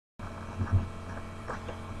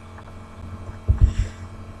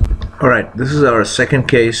All right, this is our second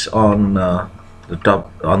case on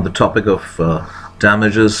the topic of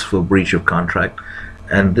damages for breach of contract,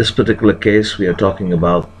 and this particular case we are talking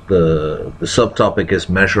about the subtopic is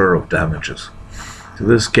measure of damages. So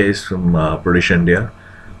this case from British India,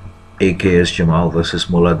 AKAS Jamal versus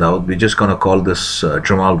Moolla Dawood. We're just going to call this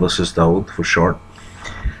Jamal versus Dawood for short.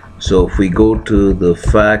 So if we go to the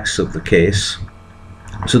facts of the case,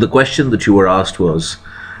 so the question that you were asked was,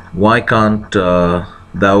 why can't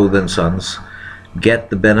Dawood and Sons get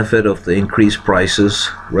the benefit of the increased prices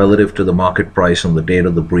relative to the market price on the date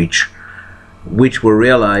of the breach, which were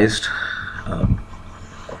realized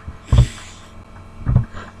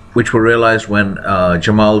when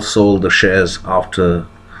Jamal sold the shares after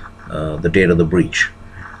the date of the breach.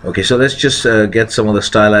 Okay, so let's just get some of the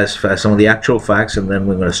stylized facts, some of the actual facts, and then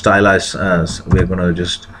we're going to stylize. We're going to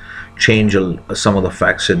just change some of the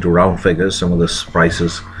facts into round figures, some of the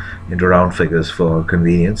prices into round figures for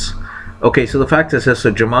convenience. Okay, so the fact is, so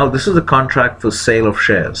Jamal, this is a contract for sale of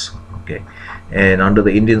shares. Okay, and under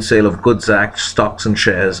the Indian Sale of Goods Act, stocks and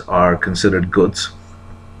shares are considered goods.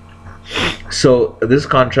 So this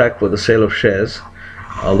contract for the sale of shares,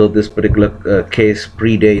 although this particular case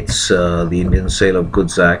predates the Indian Sale of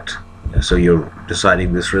Goods Act, so you're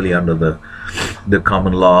deciding this really under the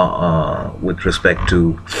common law with respect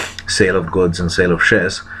to sale of goods and sale of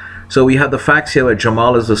shares. So we have the facts here where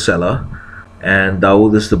Jamal is the seller and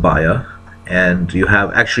Dawood is the buyer, and you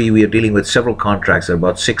have, actually we are dealing with several contracts. There are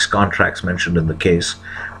about 6 contracts mentioned in the case,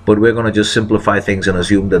 but we're going to just simplify things and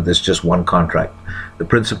assume that there's just one contract. The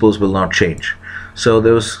principles will not change. So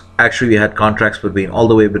there was, actually we had contracts all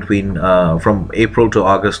the way between from April to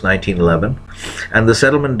August 1911, and the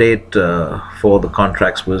settlement date for the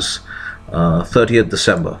contracts was 30th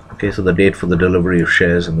December. Okay, so the date for the delivery of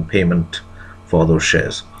shares and the payment for those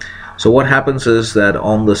shares. So what happens is that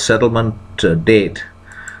on the settlement date,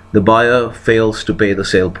 the buyer fails to pay the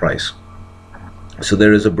sale price. So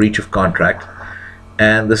there is a breach of contract.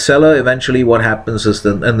 And the seller, eventually what happens is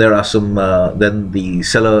then, and there are some, then the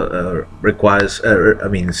seller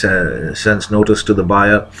sends notice to the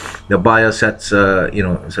buyer. The buyer sets,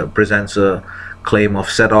 presents a claim of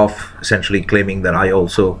set off, essentially claiming that I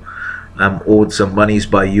also am owed some monies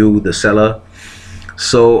by you, the seller.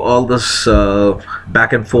 So all this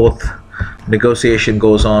back and forth negotiation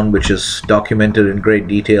goes on, which is documented in great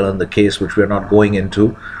detail in the case, which we're not going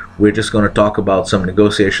into. We're just going to talk about some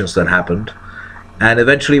negotiations that happened. And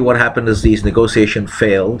eventually what happened is these negotiations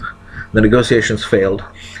failed. The negotiations failed,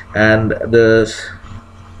 and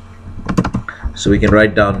so we can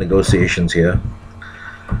write down negotiations here.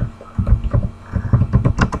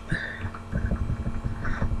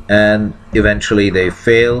 And eventually they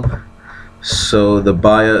fail. So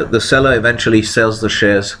the seller eventually sells the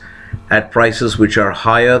shares at prices which are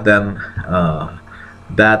higher than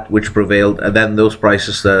that which prevailed, and then those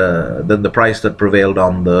prices, than the price that prevailed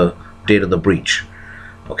on the date of the breach.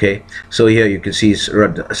 Okay, so here you can see,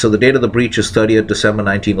 so the date of the breach is 30th December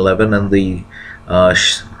 1911, and the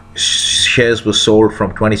shares were sold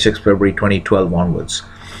from 26 February 2012 onwards,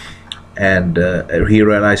 and he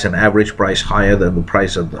realized an average price higher than the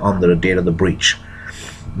price on the date of the breach.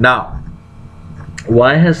 Now,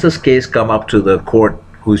 why has this case come up to the court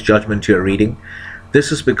whose judgment you're reading?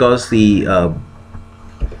 This is because the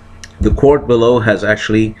court below has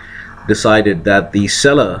actually decided that the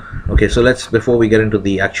seller, okay, so before we get into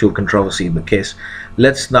the actual controversy in the case,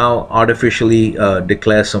 let's now artificially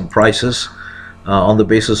declare some prices on the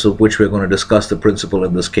basis of which we're going to discuss the principle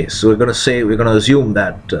in this case. So we're going to assume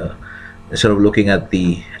that instead of looking at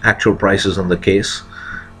the actual prices on the case,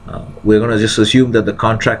 we're going to just assume that the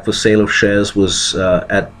contract for sale of shares was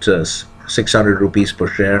at 600 rupees per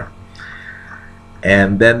share,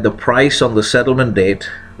 and then the price on the settlement date,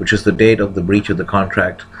 which is the date of the breach of the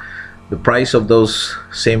contract, the price of those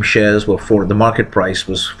same shares the market price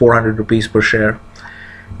was 400 rupees per share.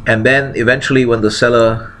 And then eventually when the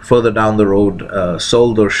seller further down the road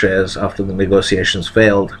sold those shares after the negotiations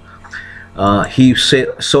failed, he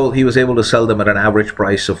was able to sell them at an average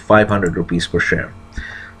price of 500 rupees per share.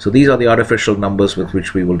 So these are the artificial numbers with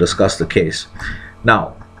which we will discuss the case.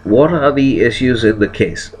 Now, what are the issues in the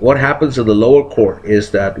case? What happens in the lower court is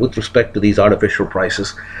that with respect to these artificial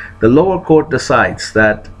prices, the lower court decides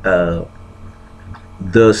that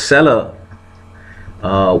the seller,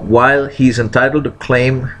 while he's entitled to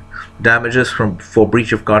claim damages for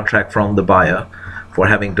breach of contract from the buyer for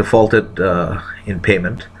having defaulted in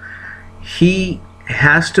payment, he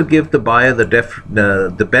has to give the buyer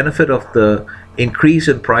the benefit of the increase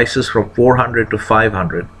in prices from 400 to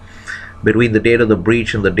 500 between the date of the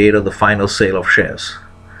breach and the date of the final sale of shares.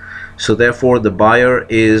 So therefore the buyer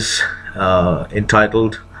is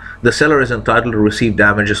entitled the seller is entitled to receive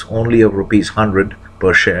damages only of rupees 100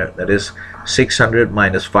 per share, that is 600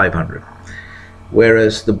 minus 500.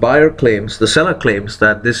 Whereas the seller claims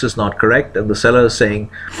that this is not correct, and the seller is saying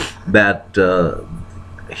that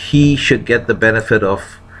he should get the benefit of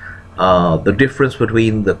the difference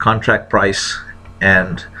between the contract price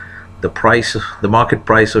and the market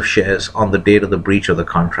price of shares on the date of the breach of the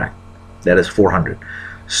contract, that is 400.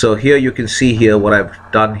 So here you can see here what I've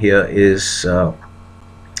done here is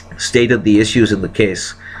stated the issues in the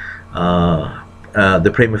case.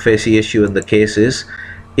 The prima facie issue in the case is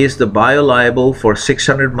the buyer liable for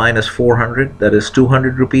 600 minus 400, that is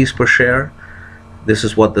 200 rupees per share? This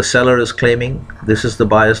is what the seller is claiming. This is the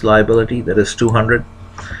buyer's liability, that is 200.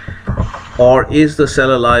 Or is the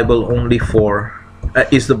seller liable only for,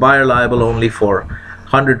 is the buyer liable only for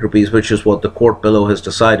 100 rupees, which is what the court below has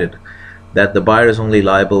decided, that the buyer is only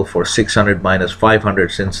liable for 600 minus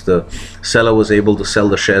 500, since the seller was able to sell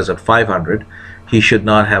the shares at 500. He should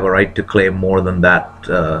not have a right to claim more than that,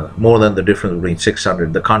 more than the difference between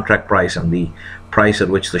 600, the contract price, and the price at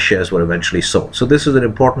which the shares were eventually sold. So this is an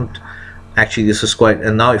important, actually this is quite,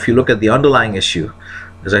 and now if you look at the underlying issue,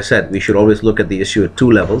 as I said, we should always look at the issue at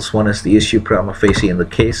two levels. One is the issue prima facie in the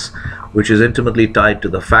case, which is intimately tied to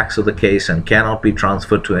the facts of the case and cannot be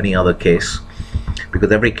transferred to any other case,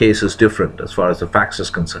 because every case is different as far as the facts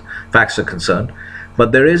are concerned.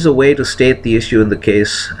 But there is a way to state the issue in the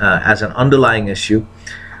case as an underlying issue,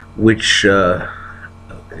 which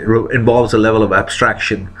involves a level of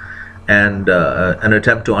abstraction and an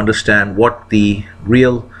attempt to understand what the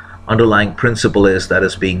real underlying principle is that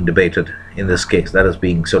is being debated in this case, that is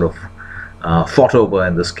being sort of fought over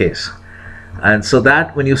in this case. And so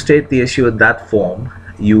that when you state the issue in that form,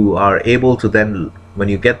 you are able to then, when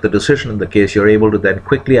you get the decision in the case, you're able to then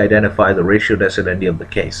quickly identify the ratio decidendi of the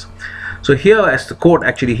case. So here, as the court,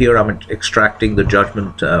 actually here I'm extracting the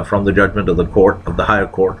judgment from the judgment of the court, of the higher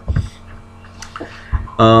court.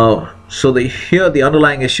 So here the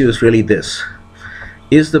underlying issue is really this: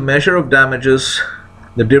 is the measure of damages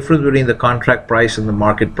the difference between the contract price and the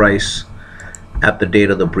market price at the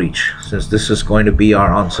date of the breach? Since this is going to be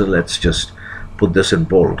our answer, let's just put this in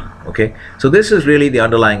bold. Okay, so this is really the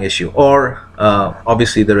underlying issue. Or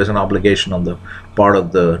obviously there is an obligation on the part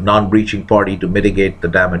of the non-breaching party to mitigate the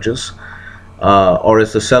damages. Or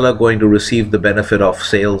is the seller going to receive the benefit of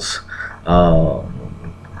sales, of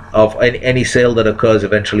any sale that occurs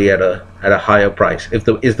eventually at a higher price?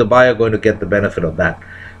 Is the buyer going to get the benefit of that?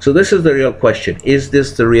 So this is the real question. Is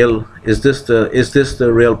this the real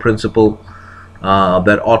principle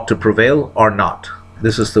that ought to prevail or not?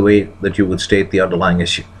 This is the way that you would state the underlying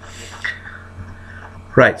issue.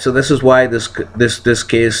 Right. So this is why this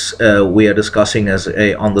case we are discussing as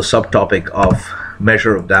on the subtopic of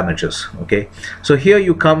measure of damages. Okay. So here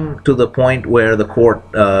you come to the point where the court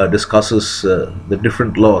discusses the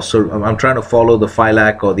different laws. So I'm trying to follow the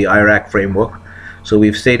FILAC or the IRAC framework. So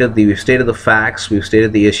we've stated the facts, we've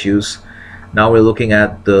stated the issues. Now we're looking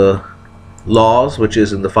at the laws, which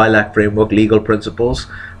is in the FILAC framework, legal principles,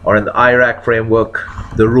 or in the IRAC framework,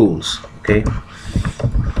 the rules. Okay.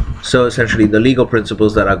 So essentially the legal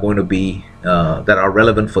principles that are going to be that are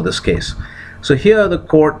relevant for this case. So here the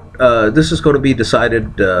court, this is going to be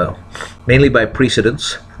decided mainly by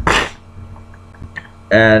precedents,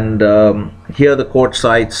 and here the court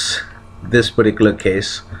cites this particular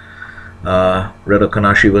case, Redo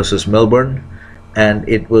Kanashi versus Melbourne, and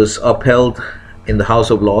it was upheld in the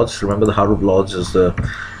House of Lords. Remember, the House of Lords is the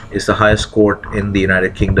highest court in the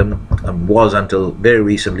United Kingdom, was until very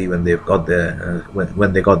recently when they've got their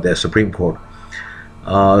when they got their Supreme Court.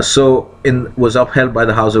 So was upheld by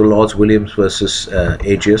the House of Lords, Williams versus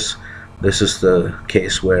Agius. This is the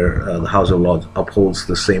case where the House of Lords upholds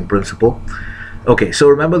the same principle. Okay, so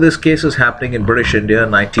remember, this case is happening in British India,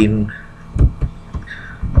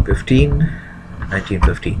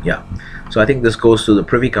 1915, yeah. So I think this goes to the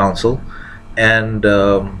Privy Council, and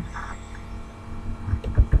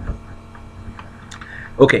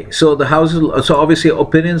okay, so so obviously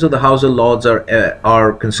opinions of the House of Lords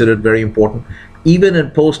are considered very important, even in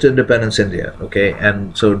post-independence India. Okay,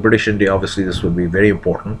 and so in British India, obviously this would be very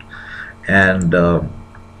important, and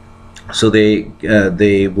so they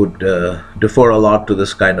would defer a lot to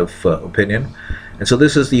this kind of opinion. And so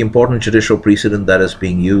this is the important judicial precedent that is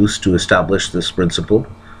being used to establish this principle,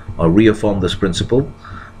 or reaffirm this principle,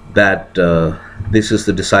 that this is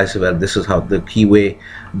the decisive, and this is how the key way,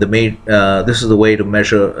 this is the way to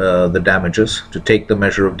measure the damages, to take the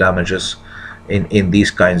measure of damages in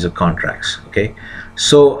these kinds of contracts. Okay,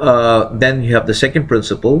 so then you have the second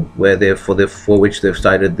principle, where for which they've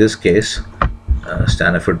cited this case,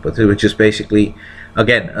 Stanford, but which is basically,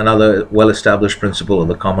 again, another well-established principle of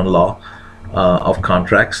the common law of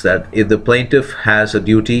contracts, that if the plaintiff has a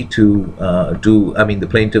duty to the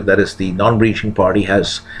plaintiff, that is the non-breaching party,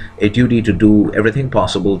 has a duty to do everything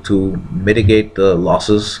possible to mitigate the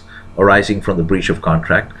losses arising from the breach of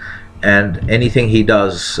contract, and anything he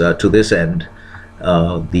does to this end,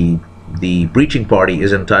 the breaching party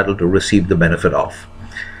is entitled to receive the benefit of.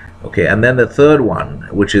 Okay, and then the third one,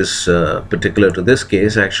 which is particular to this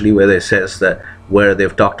case, actually, where it says that, where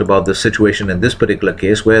they've talked about the situation in this particular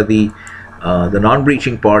case, where the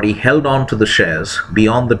non-breaching party held on to the shares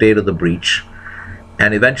beyond the date of the breach,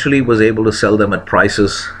 and eventually was able to sell them at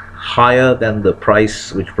prices higher than the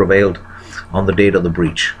price which prevailed on the date of the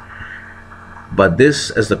breach. But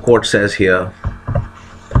this, as the court says here,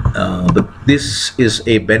 this is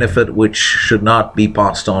a benefit which should not be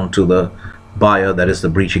passed on to the buyer, that is the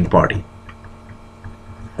breaching party.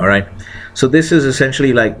 All right, so this is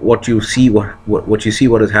essentially like what you see. What you see,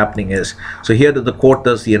 what is happening is, so here that the court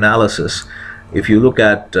does the analysis. If you look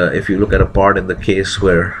at a part in the case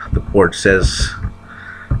where the court says,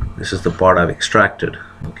 this is the part I've extracted,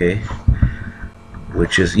 okay,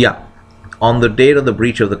 which is, yeah, on the date of the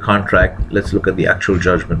breach of the contract. Let's look at the actual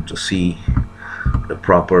judgment to see the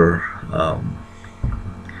proper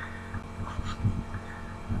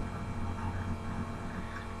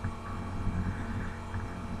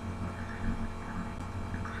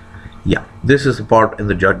yeah, this is the part in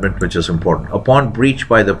the judgment which is important. Upon breach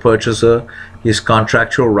by the purchaser, his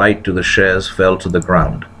contractual right to the shares fell to the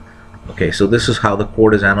ground. Okay, so this is how the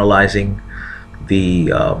court is analyzing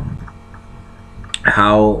the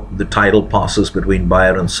how the title passes between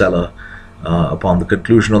buyer and seller upon the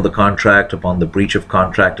conclusion of the contract, upon the breach of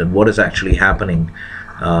contract, and what is actually happening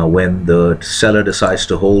when the seller decides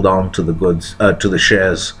to hold on to the goods, to the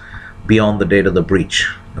shares beyond the date of the breach.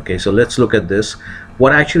 Okay, so let's look at this.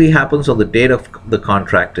 What actually happens on the date of the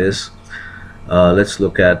contract is, let's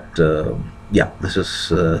look at, yeah, this is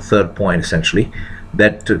third point essentially,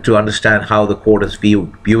 that to understand how the court is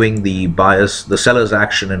viewing the seller's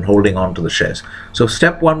action in holding on to the shares. So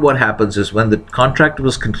step one, what happens is, when the contract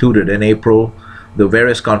was concluded in April, the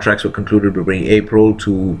various contracts were concluded between April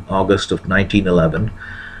to August of 1911.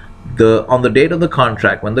 On the date of the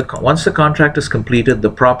contract, once the contract is completed, the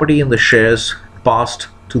property and the shares passed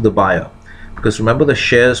to the buyer. Because remember, the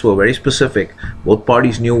shares were very specific. Both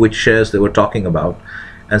parties knew which shares they were talking about,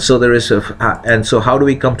 and so so how do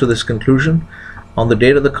we come to this conclusion? On the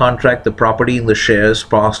date of the contract, the property and the shares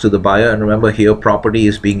passed to the buyer, and remember here, property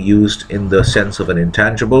is being used in the sense of an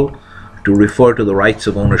intangible to refer to the rights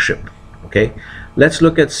of ownership. Okay, let's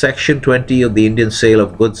look at Section 20 of the Indian Sale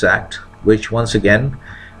of Goods Act, which once again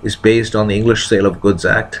is based on the English Sale of Goods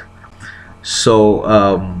Act.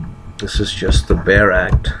 So this is just the bare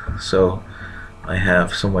act. So I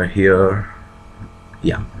have somewhere here,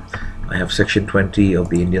 yeah, I have Section 20 of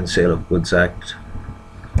the Indian Sale of Goods Act.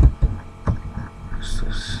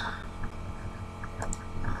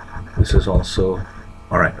 This is also,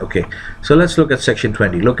 all right, okay. So let's look at Section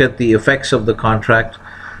 20. Look at the effects of the contract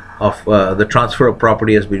of the transfer of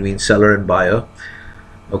property as between seller and buyer.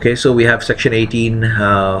 Okay, so we have Section 18,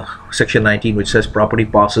 Section 19, which says property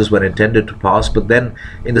passes when intended to pass, but then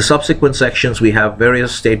in the subsequent sections we have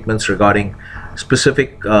various statements regarding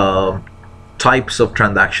specific types of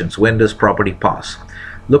transactions. When does property pass?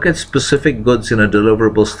 Look at specific goods in a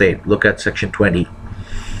deliverable state. Look at Section 20.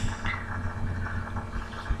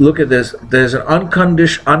 Look at this. There's an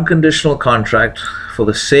unconditional contract for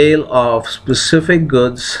the sale of specific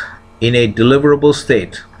goods in a deliverable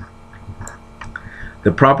state.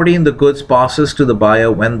 The property in the goods passes to the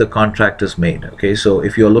buyer when the contract is made. Okay, so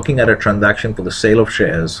if you're looking at a transaction for the sale of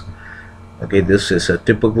shares, okay, this is a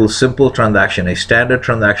typical simple transaction. A standard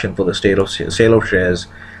transaction for the sale of shares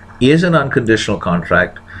is an unconditional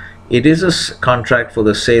contract. It is a contract for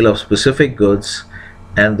the sale of specific goods,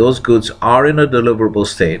 and those goods are in a deliverable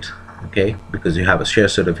state, okay, because you have a share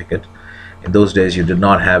certificate. In those days you did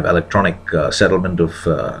not have electronic settlement of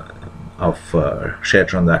share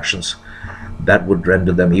transactions. That would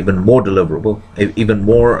render them even more deliverable, even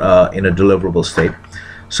more in a deliverable state.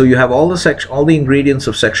 So you have all the ingredients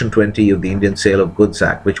of Section 20 of the Indian Sale of Goods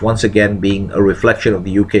Act, which once again, being a reflection of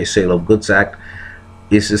the UK Sale of Goods Act,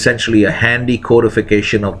 is essentially a handy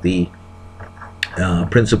codification of the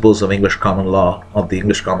principles of English common law,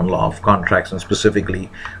 of contracts, and specifically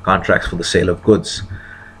contracts for the sale of goods.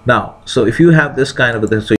 Now, so if you have this kind of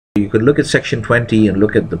so you could look at Section 20 and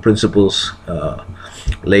look at the principles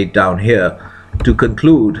laid down here to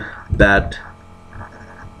conclude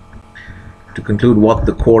what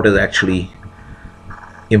the court is actually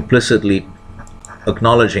implicitly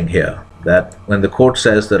acknowledging here. that when the court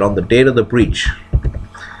says that on the date of the breach,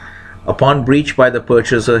 upon breach by the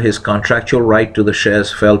purchaser, his contractual right to the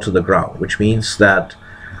shares fell to the ground, which means that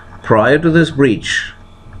prior to this breach,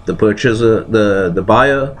 the purchaser, the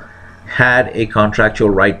buyer had a contractual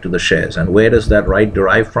right to the shares. And where does that right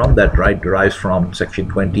derive from? That right derives from Section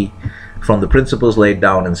 20, from the principles laid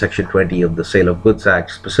down in Section 20 of the Sale of Goods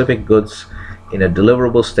Act, specific goods in a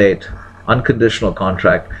deliverable state, unconditional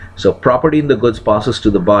contract. So property in the goods passes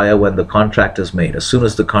to the buyer when the contract is made, as soon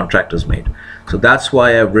as the contract is made. So that's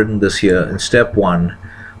why I've written this here in step 1.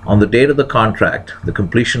 On the date of the contract, the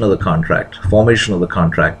completion of the contract, formation of the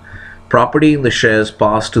contract, property in the shares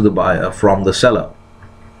pass to the buyer from the seller.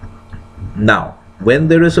 Now, when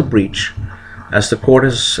there is a breach, as the court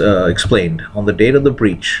has explained, on the date of the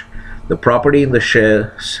breach, the property in the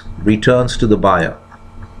shares returns to the buyer.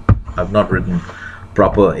 I've not written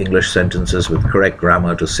proper English sentences with correct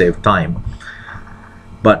grammar to save time,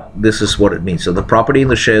 but this is what it means. So the property in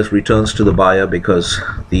the shares returns to the buyer because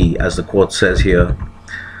as the court says here,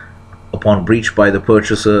 upon breach by the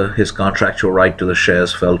purchaser, his contractual right to the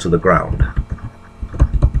shares fell to the ground.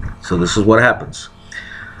 So this is what happens.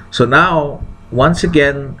 So now, once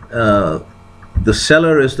again, the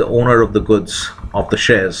seller is the owner of the goods, of the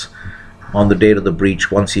shares, on the date of the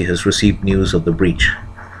breach, once he has received news of the breach.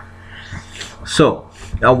 So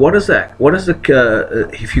now what is that? What is the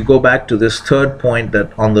if you go back to this third point,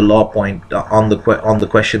 that on the law point, on the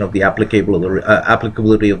question of the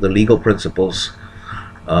applicability of the legal principles,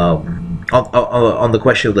 on the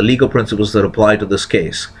question of the legal principles that apply to this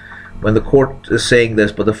case, when the court is saying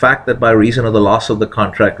this, but the fact that by reason of the loss of the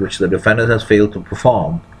contract which the defendant has failed to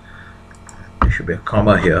perform, there should be a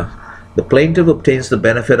comma here, the plaintiff obtains the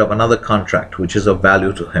benefit of another contract which is of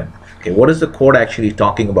value to him. Okay, what is the court actually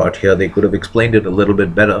talking about here? They could have explained it a little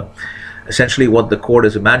bit better. Essentially what the court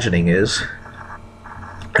is imagining is,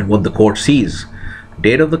 and what the court sees,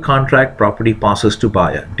 date of the contract, property passes to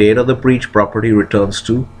buyer. Date of the breach, property returns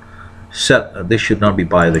to seller. This should not be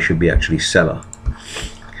buyer, this should be actually seller.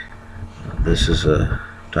 This is a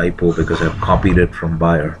typo because I've copied it from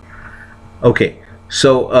buyer. Okay,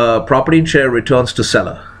 so property and share returns to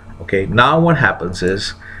seller. Okay, now what happens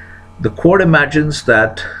is the court imagines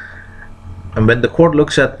that, and when the court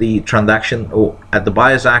looks at the transaction, or at the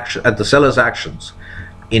buyer's action, at the seller's actions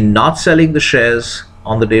in not selling the shares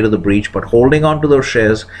on the date of the breach, but holding on to those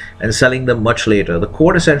shares and selling them much later, the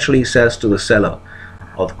court essentially says to the seller,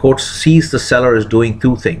 or the court sees the seller as doing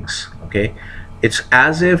two things. Okay, it's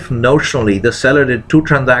as if notionally the seller did two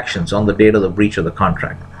transactions on the date of the breach of the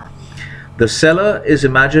contract. The seller is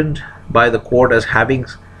imagined by the court as having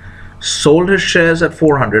sold his shares at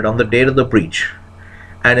 400 on the date of the breach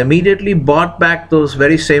and immediately bought back those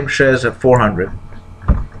very same shares at 400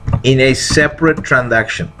 in a separate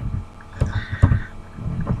transaction.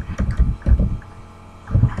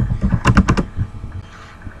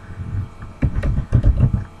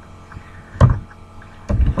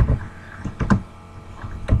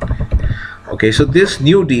 Okay, so this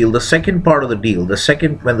new deal, the second part of the deal,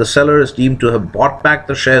 when the seller is deemed to have bought back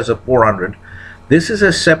the shares at 400, this is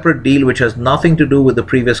a separate deal which has nothing to do with the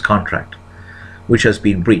previous contract which has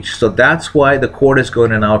been breached. So that's why the court is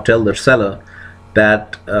going to now tell the seller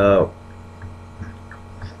that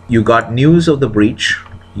you got news of the breach,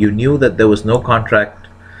 you knew that there was no contract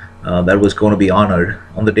that was going to be honored.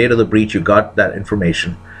 On the date of the breach, you got that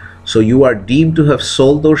information. So you are deemed to have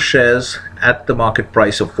sold those shares at the market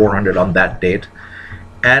price of 400 on that date,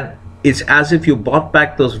 and it's as if you bought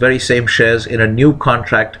back those very same shares in a new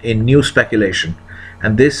contract, in new speculation.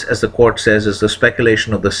 And this, as the court says, is the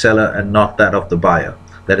speculation of the seller and not that of the buyer.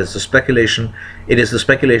 That is the speculation, it is the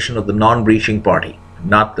speculation of the non-breaching party,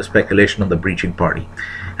 not the speculation of the breaching party.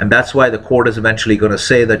 And that's why the court is eventually going to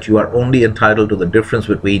say that you are only entitled to the difference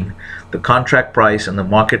between the contract price and the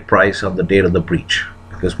market price on the date of the breach,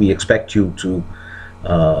 because we expect you to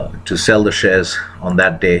sell the shares on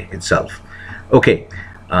that day itself. Okay,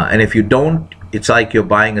 and if you don't, it's like you're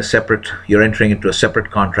buying a separate, you're entering into a separate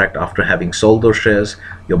contract after having sold those shares.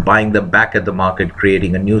 You're buying them back at the market,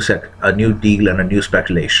 creating a new deal and a new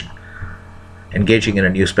speculation, engaging in a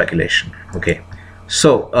new speculation. Okay,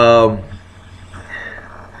 so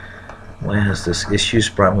why has this issues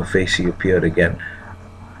prima facie appeared again?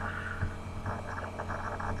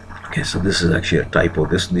 Okay, so this is actually a typo.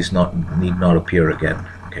 This need not appear again.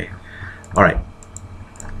 Okay, all right.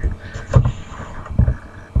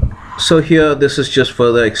 So here, this is just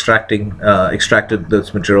further extracted.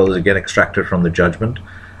 This material is again extracted from the judgment,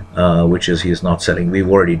 which is he is not selling. We've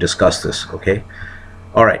already discussed this. Okay,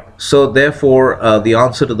 all right. So therefore, the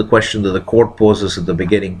answer to the question that the court poses at the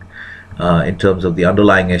beginning, in terms of the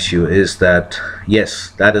underlying issue is that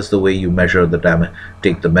yes, that is the way you measure the damage,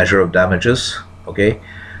 take the measure of damages. Okay,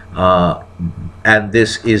 and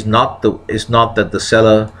this is not that the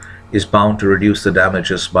seller is bound to reduce the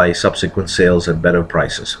damages by subsequent sales at better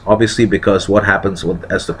prices. Obviously, because what happens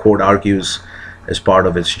as the court argues as part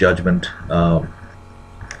of its judgment,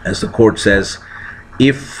 as the court says,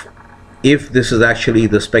 if this is actually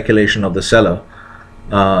the speculation of the seller,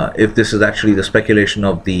 if this is actually the speculation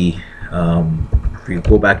of the, if you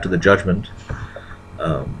go back to the judgment,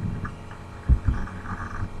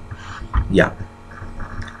 yeah,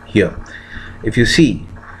 here, if you see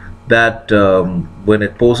that when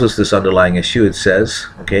it poses this underlying issue, it says,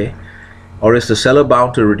 okay, or is the seller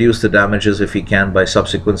bound to reduce the damages if he can by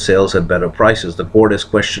subsequent sales at better prices? The court is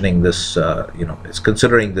questioning this, it's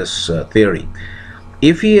considering this theory.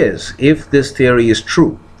 If this theory is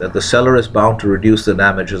true, that the seller is bound to reduce the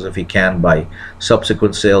damages if he can by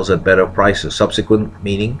subsequent sales at better prices, subsequent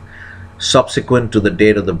meaning subsequent to the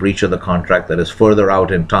date of the breach of the contract, that is further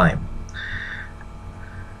out in time.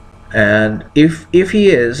 And if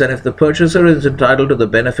he is, and if the purchaser is entitled to the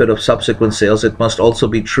benefit of subsequent sales, it must also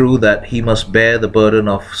be true that he must bear the burden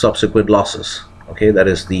of subsequent losses. Okay, that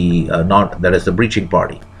is the breaching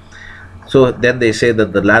party. So then they say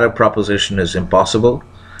that the latter proposition is impossible,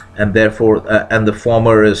 and therefore, and the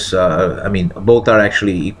former is, both are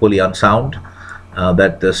actually equally unsound.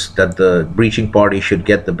 That the breaching party should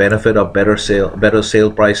get the benefit of better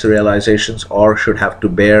sale price realizations, or should have to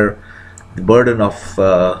bear the burden of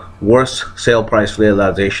worse sale price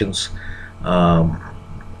realizations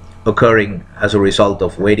occurring as a result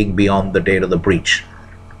of waiting beyond the date of the breach.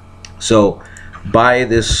 So by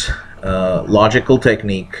this logical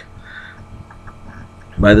technique,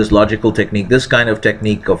 this kind of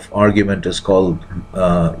technique of argument is called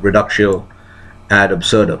reductio ad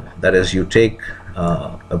absurdum. That is, you take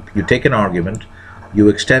an argument, you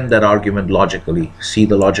extend that argument logically, see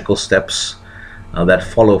the logical steps that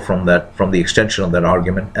follow from the extension of that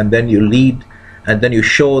argument, and then you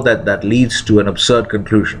show that leads to an absurd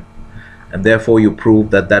conclusion, and therefore you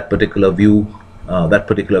prove that particular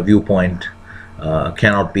viewpoint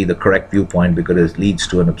cannot be the correct viewpoint because it leads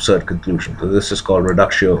to an absurd conclusion. So this is called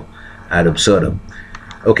reductio ad absurdum.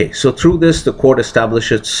 Okay, so through this the court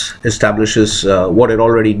establishes what it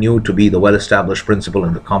already knew to be the well-established principle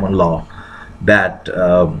in the common law, that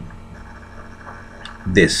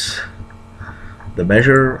the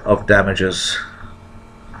measure of damages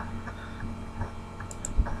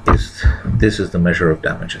is the measure of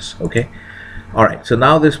damages. Okay, all right. So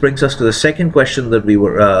now this brings us to the second question that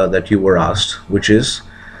you were asked, which is,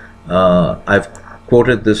 I've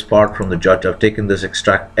quoted this part from the judge. I've taken this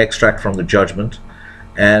extract from the judgment,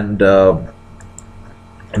 and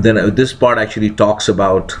then this part actually talks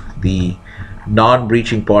about the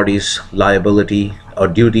non-breaching party's liability or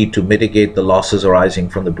duty to mitigate the losses arising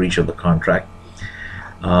from the breach of the contract.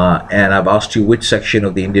 And I've asked you which section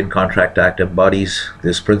of the Indian Contract Act embodies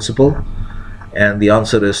this principle, and the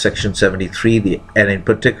answer is section 73, and in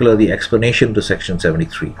particular the explanation to section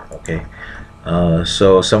 73. Okay,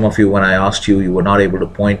 so some of you, when I asked you, you were not able to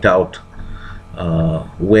point out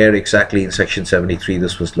where exactly in section 73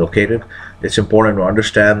 this was located. It's important to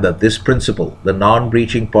understand that this principle, the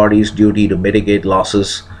non-breaching party's duty to mitigate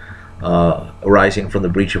losses arising from the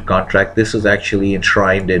breach of contract, this is actually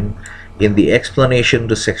enshrined in the explanation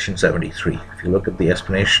to section 73. If you look at the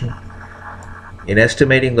explanation, in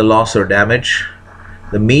estimating the loss or damage,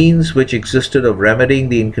 the means which existed of remedying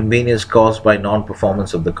the inconvenience caused by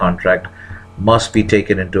non-performance of the contract must be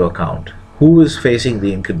taken into account. Who is facing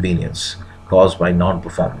the inconvenience caused by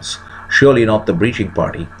non-performance? Surely not the breaching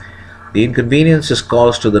party. The inconvenience is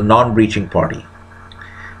caused to the non-breaching party,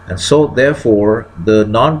 and so therefore the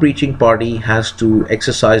non-breaching party has to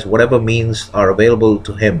exercise whatever means are available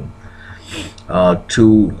to him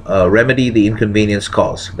to remedy the inconvenience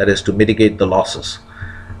caused, that is, to mitigate the losses.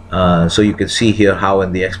 So you can see here how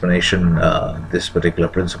in the explanation this particular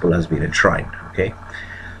principle has been enshrined. Okay,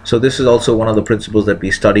 so this is also one of the principles that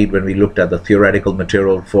we studied when we looked at the theoretical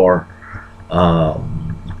material for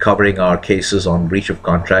covering our cases on breach of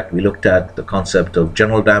contract. We looked at the concept of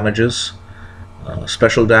general damages,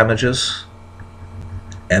 special damages,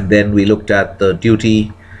 and then we looked at the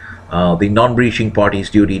duty, the non-breaching party's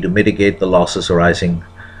duty to mitigate the losses arising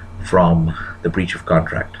from the breach of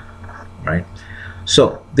contract, right?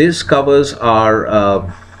 So this covers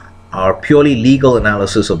our purely legal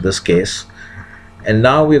analysis of this case, and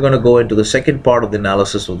now we're going to go into the second part of the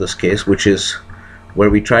analysis of this case, which is where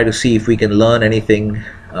we try to see if we can learn anything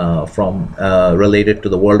from related to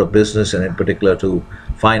the world of business, and in particular to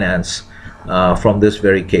finance, from this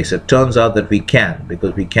very case. It turns out that we can,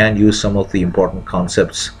 because we can use some of the important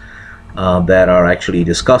concepts that are actually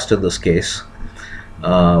discussed in this case,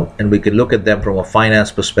 and we can look at them from a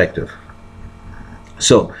finance perspective.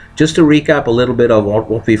 So just to recap a little bit of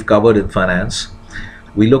what we've covered in finance,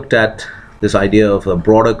 we looked at this idea of a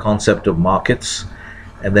broader concept of markets,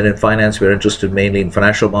 and then in finance we're interested mainly in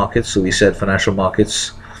financial markets. So we said financial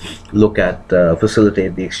markets look at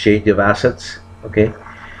facilitate the exchange of assets, okay,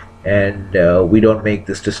 and we don't make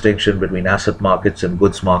this distinction between asset markets and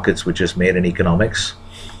goods markets, which is made in economics.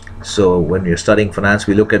 So when you're studying finance,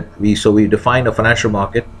 we define a financial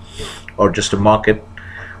market, or just a market,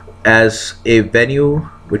 as a venue,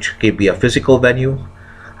 which can be a physical venue,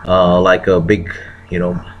 like a big,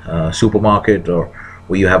 supermarket, or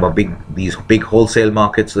where you have these big wholesale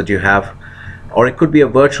markets that you have, or it could be a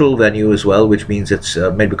virtual venue as well, which means it's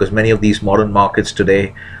because many of these modern markets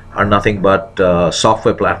today are nothing but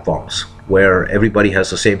software platforms where everybody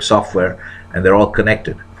has the same software and they're all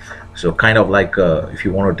connected. So kind of like if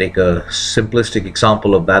you want to take a simplistic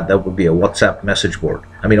example of that, that would be a WhatsApp message board.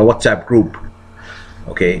 A WhatsApp group.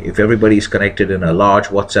 Okay, if everybody is connected in a large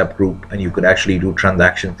WhatsApp group and you could actually do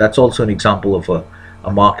transactions, that's also an example of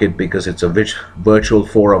a market, because it's a virtual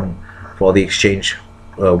forum for the exchange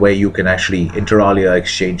where you can actually inter alia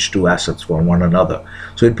exchange two assets from one another.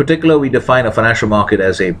 So in particular, we define a financial market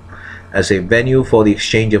as a venue for the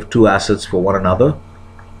exchange of two assets for one another.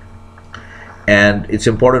 And it's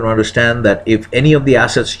important to understand that if any of the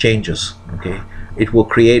assets changes, okay, it will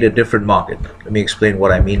create a different market. Let me explain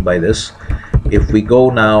what I mean by this. If we go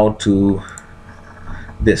now to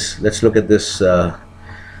this, let's look at this.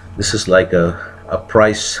 This is like a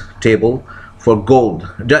price table for gold,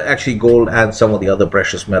 actually gold and some of the other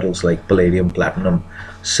precious metals like palladium, platinum,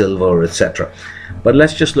 silver, etc. But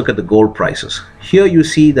let's just look at the gold prices. Here you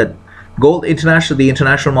see that gold the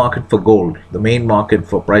international market for gold, the main market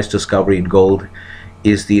for price discovery in gold,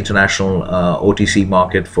 is the international OTC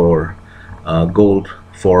market for gold,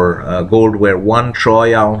 where 1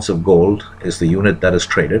 troy ounce of gold is the unit that is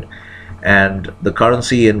traded, and the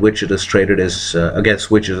currency in which it is traded is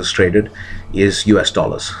against which it is traded is US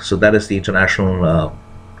dollars. So that is the international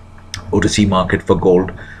OTC market for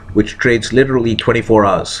gold, which trades literally 24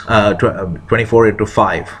 hours, 24 into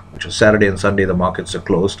 5, which is Saturday and Sunday the markets are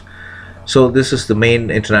closed. So this is the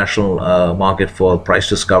main international market for price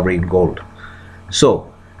discovery in gold.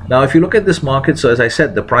 So now if you look at this market, so as I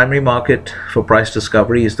said, the primary market for price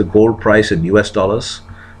discovery is the gold price in US dollars.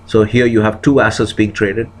 So here you have two assets being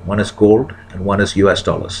traded. One is gold and one is US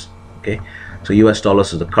dollars. Okay, so US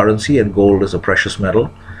dollars is the currency and gold is a precious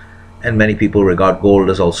metal. And many people regard gold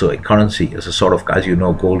as also a currency, as a sort of, as you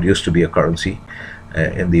know, gold used to be a currency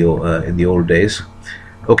in the old days.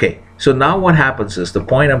 Okay, so now what happens is, the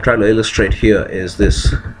point I'm trying to illustrate here is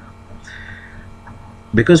this.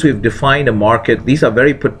 Because we've defined a market,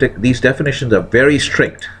 these definitions are very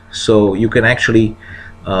strict. So you can actually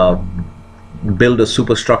build a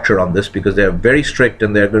superstructure on this, because they're very strict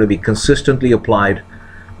and they're going to be consistently applied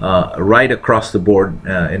right across the board,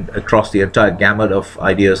 across the entire gamut of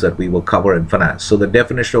ideas that we will cover in finance. So the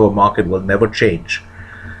definition of a market will never change.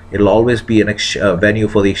 It'll always be a venue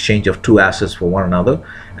for the exchange of two assets for one another,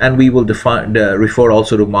 and we will refer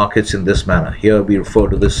also to markets in this manner. Here we refer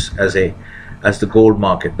to this as the gold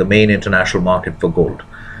market, the main international market for gold.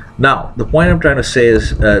 Now, the point I'm trying to say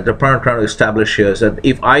is, the point I'm trying to establish here is that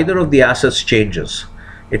if either of the assets changes,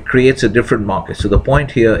 it creates a different market. So the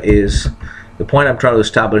point I'm trying to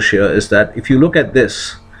establish here is that if you look at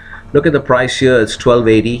this, look at the price here, it's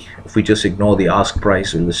 1280. If we just ignore the ask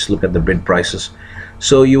price, we'll just look at the bid prices.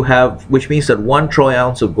 So you have, which means that 1 troy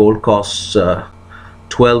ounce of gold costs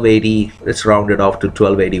 1280, let's round it off to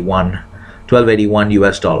 1281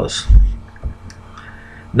 US dollars.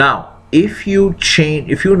 Now, if you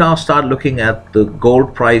now start looking at the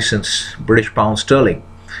gold price in British pound sterling,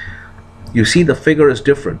 you see the figure is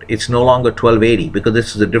different. It's no longer 1280, because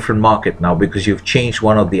this is a different market now, because you've changed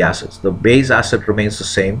one of the assets. The base asset remains the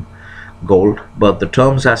same, gold, but the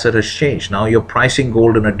terms asset has changed. Now you're pricing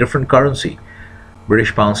gold in a different currency,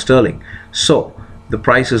 British pound sterling. So the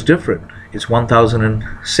price is different. It's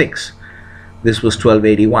 1006. This was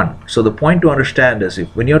 1281. So the point to understand is,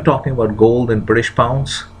 when you're talking about gold in British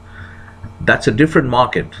pounds, that's a different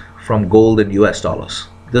market from gold in US dollars.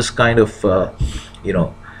 This kind of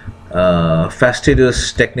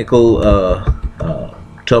fastidious technical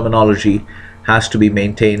terminology has to be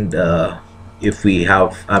maintained. If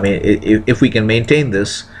we can maintain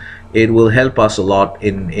this, it will help us a lot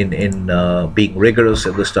in being rigorous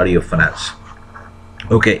in the study of finance.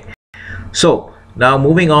 Okay, so now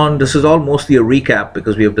moving on, this is all mostly a recap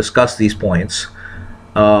because we have discussed these points.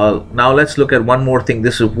 Now let's look at one more thing.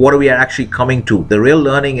 This is what are we actually coming to. The real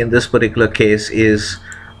learning in this particular case is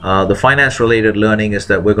the finance related learning is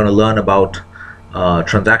that we're going to learn about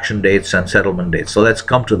transaction dates and settlement dates. So let's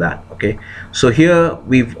come to that. Okay, so here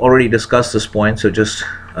we've already discussed this point. So just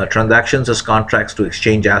transactions as contracts to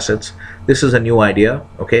exchange assets. This is a new idea.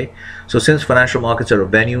 Okay, so since financial markets are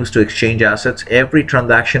venues to exchange assets, every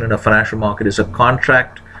transaction in a financial market is a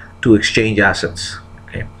contract to exchange assets.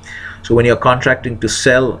 Okay, so when you're contracting to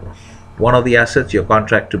sell one of the assets, you're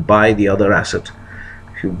contract to buy the other asset.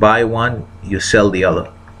 If you buy one, you sell the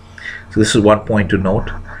other. So this is one point to note.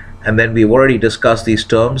 And then we've already discussed these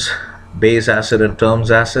terms, base asset and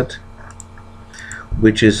terms asset,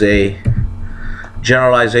 which is a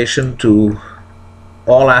generalization to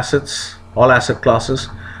all assets, all asset classes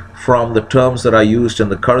from the terms that are used in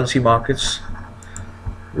the currency markets,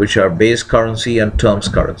 which are base currency and terms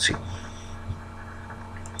currency.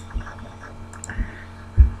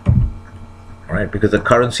 All right, because the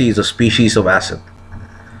currency is a species of asset.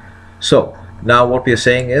 So now what we are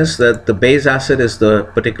saying is that the base asset is the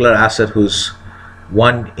particular asset whose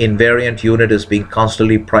one invariant unit is being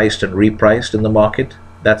constantly priced and repriced in the market.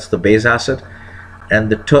 That's the base asset. And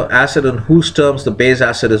the asset on whose terms the base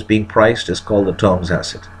asset is being priced is called the terms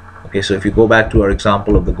asset. Okay, so if you go back to our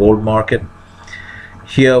example of the gold market,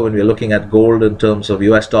 here when we're looking at gold in terms of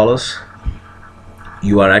US dollars,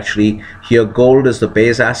 you are actually, here gold is the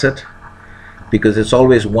base asset because it's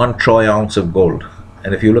always 1 troy ounce of gold.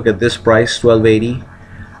 And if you look at this price, 1280,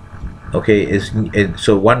 okay,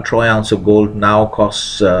 so 1 troy ounce of gold now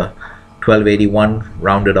costs 1281,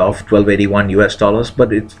 rounded off, 1281 US dollars.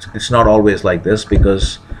 But it's not always like this,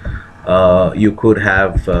 because you could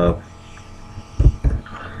have, if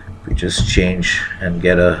we just change and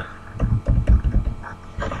get a,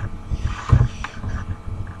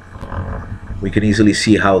 we can easily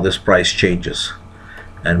see how this price changes,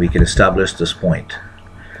 and we can establish this point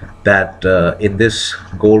that in this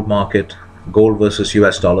gold market, gold versus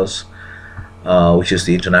US dollars, which is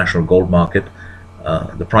the international gold market,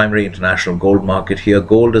 the primary international gold market, here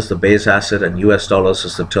gold is the base asset and US dollars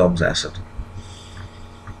is the terms asset.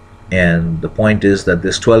 And the point is that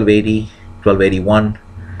this 1280, 1281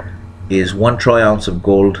 is 1 troy ounce of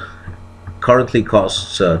gold, currently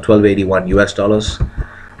costs 1281 US dollars,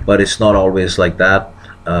 but it's not always like that.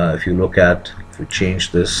 If you look at, if we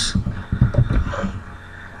change this,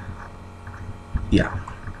 yeah,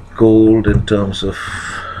 gold in terms of,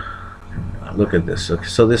 look at this. Okay,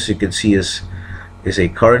 so this you can see is a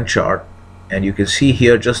current chart, and you can see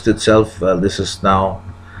here just itself, this is now,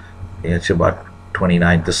 it's about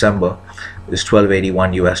 29th December, is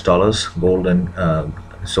 1281 US dollars gold. And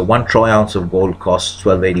so 1 troy ounce of gold costs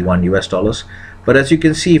 1281 US dollars. But as you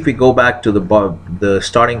can see, if we go back to the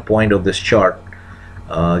starting point of this chart,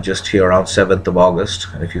 just here around 7th of August,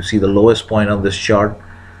 and if you see the lowest point on this chart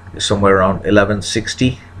is somewhere around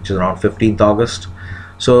 1160, which is around 15th August.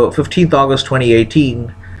 So 15th August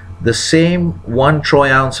 2018, the same 1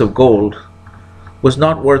 troy ounce of gold was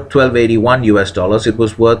not worth 1281 US dollars. It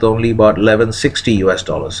was worth only about 1160 US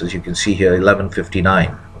dollars. As you can see here,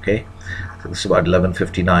 1159. Okay, so this is about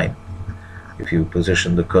 1159. If you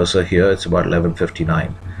position the cursor here, it's about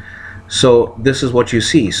 1159. So this is what you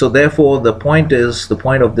see. So therefore the point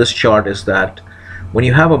of this chart is that when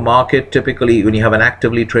you have a market, typically when you have an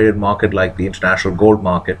actively traded market like the international gold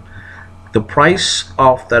market, the price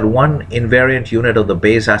of that one invariant unit of the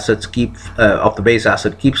base assets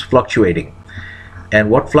keeps fluctuating. And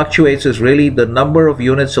what fluctuates is really the number of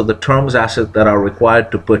units of the terms asset that are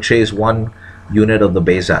required to purchase 1 unit of the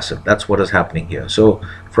base asset. That's what is happening here. So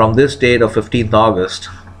from this date of 15th August,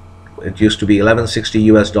 it used to be 1160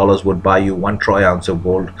 US dollars would buy you 1 troy ounce of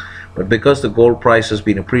gold. But because the gold price has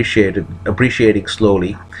been appreciating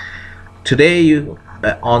slowly, today you,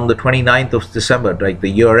 on the 29th of December, like the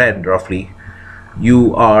year end roughly,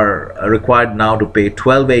 you are required now to pay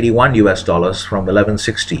 1281 US dollars from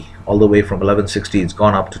 1160. All the way from 1160, it's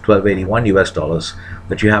gone up to 1281 US dollars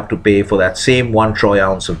that you have to pay for that same 1 troy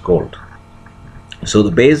ounce of gold. So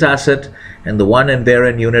the base asset and the one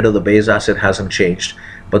invariant unit of the base asset hasn't changed,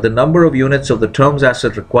 but the number of units of the terms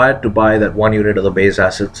asset required to buy that 1 unit of the base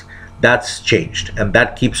assets, that's changed, and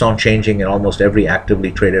that keeps on changing in almost every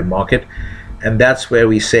actively traded market. And that's where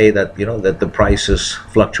we say that, you know, that the price is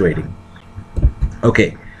fluctuating.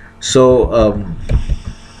 Okay, so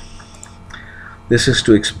this is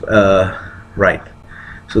to right.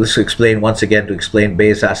 So this is to explain, once again, to explain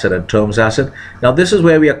base asset and terms asset. Now this is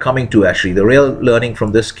where we are coming to actually. The real learning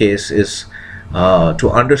from this case is to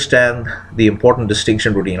understand the important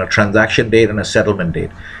distinction between a transaction date and a settlement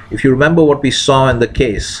date. If you remember what we saw in the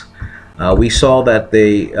case, we saw that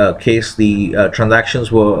the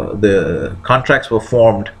contracts were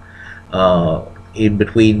formed in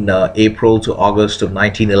between April to August of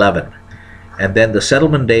 1911, and then the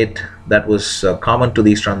settlement date that was common to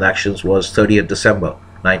these transactions was 30th December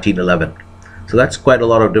 1911. So that's quite a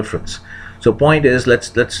lot of difference. So point is,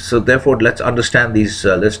 let's understand these,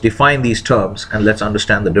 let's define these terms and let's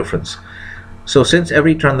understand the difference. So since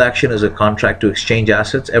every transaction is a contract to exchange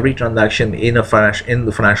assets, every transaction in the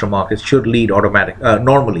financial markets should lead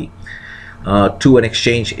normally to an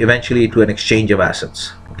exchange, eventually to an exchange of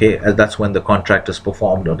assets. Okay, as that's when the contract is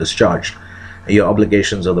performed or discharged. Your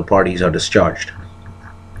obligations of the parties are discharged.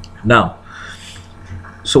 Now,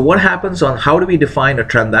 so what happens on how do we define a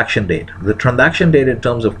transaction date? The transaction date in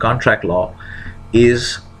terms of contract law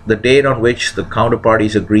is the date on which the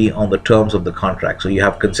counterparties agree on the terms of the contract. So you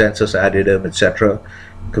have consensus, addendum, etc.,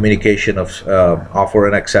 communication of offer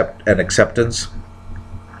and acceptance.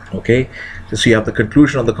 Okay, so you have the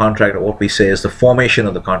conclusion of the contract, or what we say is the formation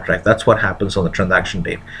of the contract. That's what happens on the transaction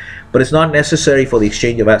date. But it's not necessary for the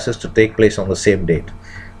exchange of assets to take place on the same date.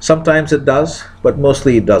 Sometimes it does, but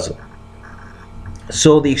mostly it doesn't.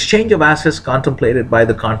 So the exchange of assets contemplated by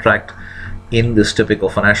the contract in this typical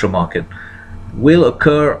financial market will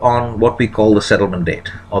occur on what we call the settlement date,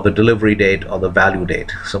 or the delivery date, or the value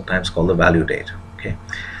date, sometimes called the value date. Okay,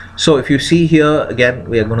 so if you see here, again,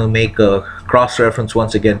 we are going to make a cross-reference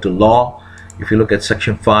once again to law. If you look at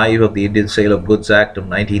Section 5 of the Indian Sale of Goods Act of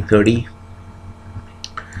 1930,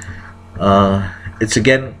 it's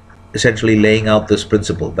again essentially laying out this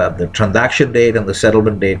principle that the transaction date and the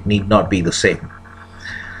settlement date need not be the same.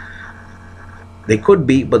 They could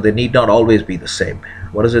be, but they need not always be the same.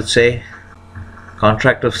 What does it say?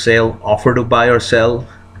 Contract of sale, offer to buy or sell,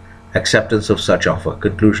 acceptance of such offer,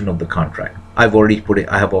 conclusion of the contract. I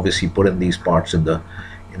have obviously put in these parts in the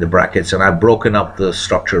brackets, and I've broken up the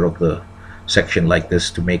structure of the section like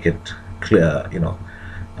this to make it clear, you know,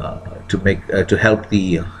 to help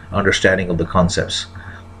the understanding of the concepts.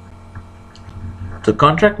 The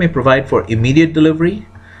contract may provide for immediate delivery.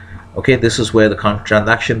 Okay, this is where the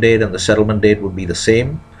transaction date and the settlement date would be the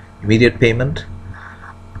same. Immediate payment,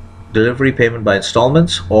 delivery payment by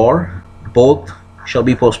installments, or both shall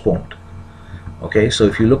be postponed. Okay, so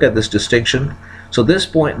if you look at this distinction, so this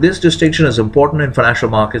distinction is important in financial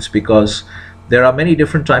markets because there are many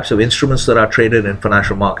different types of instruments that are traded in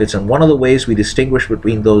financial markets, and one of the ways we distinguish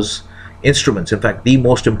between those instruments, in fact the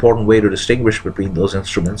most important way to distinguish between those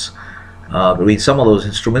instruments, between some of those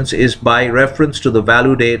instruments, is by reference to the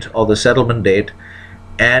value date or the settlement date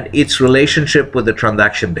and its relationship with the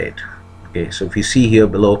transaction date. Okay, so if you see here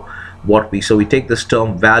below so we take this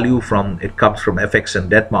term value it comes from FX and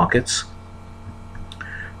debt markets.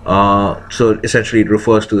 So essentially it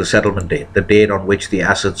refers to the settlement date, the date on which the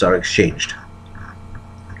assets are exchanged.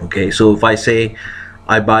 Okay, so if I say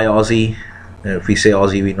I buy Aussie, if we say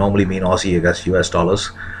Aussie, we normally mean Aussie against US dollars.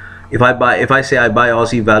 If I say I buy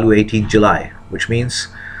Aussie value 18th July, which means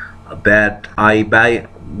that I buy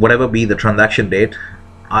whatever be the transaction date,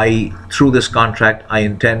 through this contract I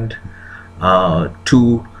intend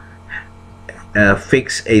to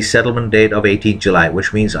fix a settlement date of 18th July,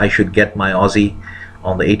 which means I should get my Aussie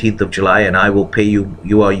on the 18th of July, and I will pay you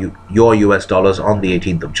your US dollars on the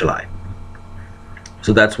 18th of July.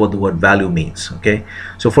 So that's what the word value means. Okay,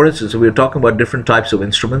 so for instance, we're talking about different types of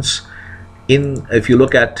instruments. If you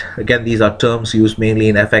look at, again, these are terms used mainly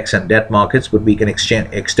in FX and debt markets, but we can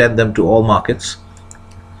extend them to all markets.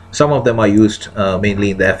 Some of them are used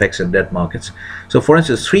mainly in the FX and debt markets. So for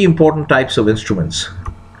instance, three important types of instruments.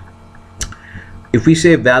 If we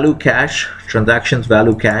say value cash, transactions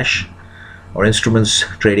value cash, or instruments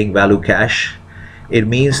trading value cash, it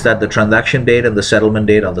means that the transaction date and the settlement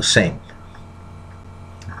date are the same.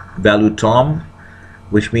 Value term,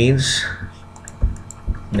 which means,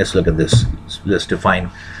 let's look at this. Let's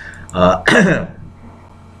define. The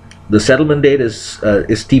settlement date is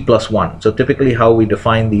T+1. So typically how we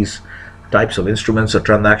define these types of instruments or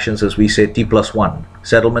transactions is we say T+1,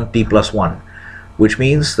 settlement T+1, which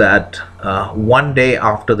means that 1 day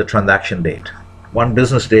after the transaction date, 1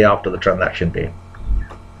 business day after the transaction date,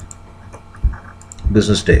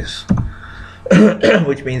 business days,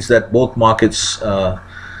 which means that both markets,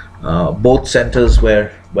 both centers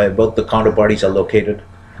where both the counterparties are located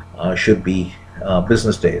should be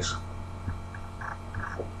business days.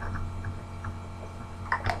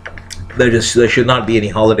 There should not be any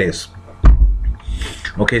holidays.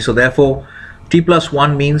 Okay, so therefore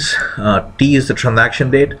T+1 means T is the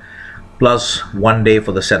transaction date plus 1 day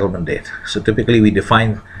for the settlement date. So typically we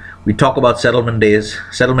talk about settlement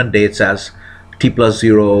dates as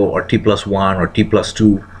T+0 or T+1 or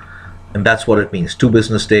T+2, and that's what it means, 2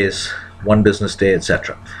 business days one business day,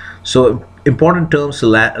 etc. So important terms to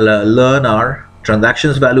learn are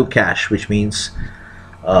transactions value cash, which means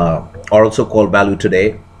or also called value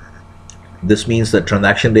today. This means that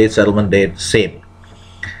transaction date, settlement date, same.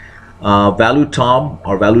 Value tom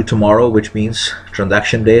or value tomorrow, which means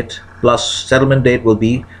transaction date plus settlement date will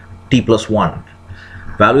be T plus 1.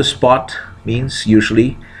 Value spot means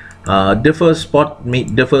usually differs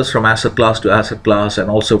from asset class to asset class and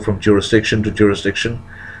also from jurisdiction to jurisdiction.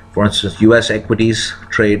 For instance, US equities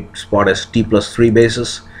trade spot as T plus 3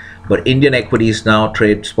 basis, but Indian equities now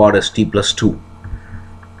trade spot as T plus 2.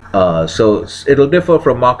 So it'll differ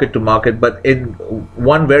from market to market, but in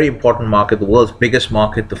one very important market, the world's biggest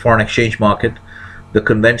market, the foreign exchange market, the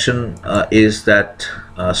convention is that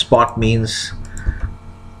spot means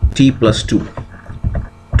T plus 2,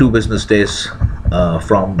 2 business days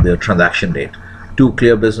from the transaction date. 2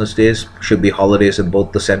 clear business days, should be holidays in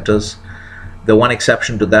both the centers. The one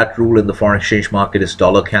exception to that rule in the foreign exchange market is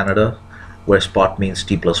dollar Canada, where spot means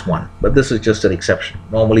T plus 1. But this is just an exception.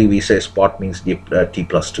 Normally we say spot means T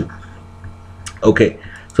plus 2. Okay,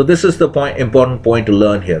 so this is the important point to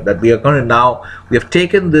learn here, that we are going to now, we have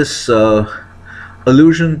taken this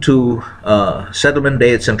allusion to settlement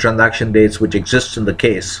dates and transaction dates which exists in the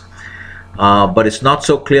case, but it's not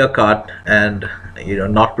so clear cut and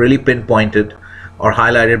not really pinpointed or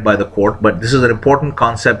highlighted by the court. But this is an important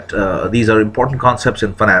concept. These are important concepts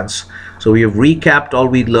in finance. So we have recapped all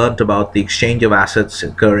we learned about the exchange of assets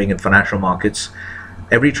occurring in financial markets,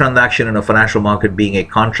 every transaction in a financial market being a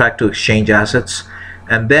contract to exchange assets,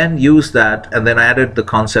 and then use that and then added the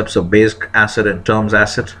concepts of basic asset and terms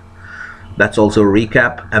asset. That's also a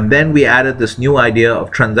recap. And then we added this new idea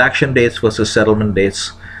of transaction dates versus settlement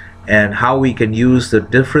dates, and how we can use the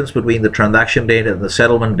difference between the transaction date and the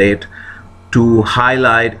settlement date to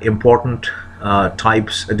highlight important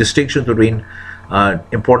distinctions between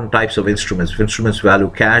important types of instruments. Instruments value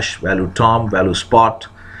cash, value tom, value spot,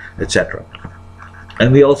 etc.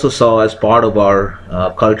 And we also saw, as part of our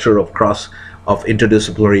culture of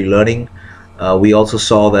interdisciplinary learning, we also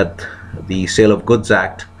saw that the Sale of Goods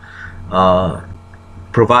Act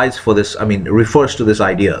provides for this, refers to this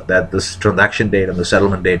idea that this transaction date and the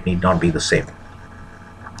settlement date need not be the same.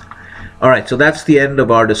 All right, so that's the end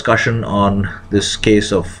of our discussion on this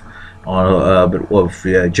case of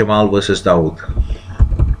Jamal versus Dawood.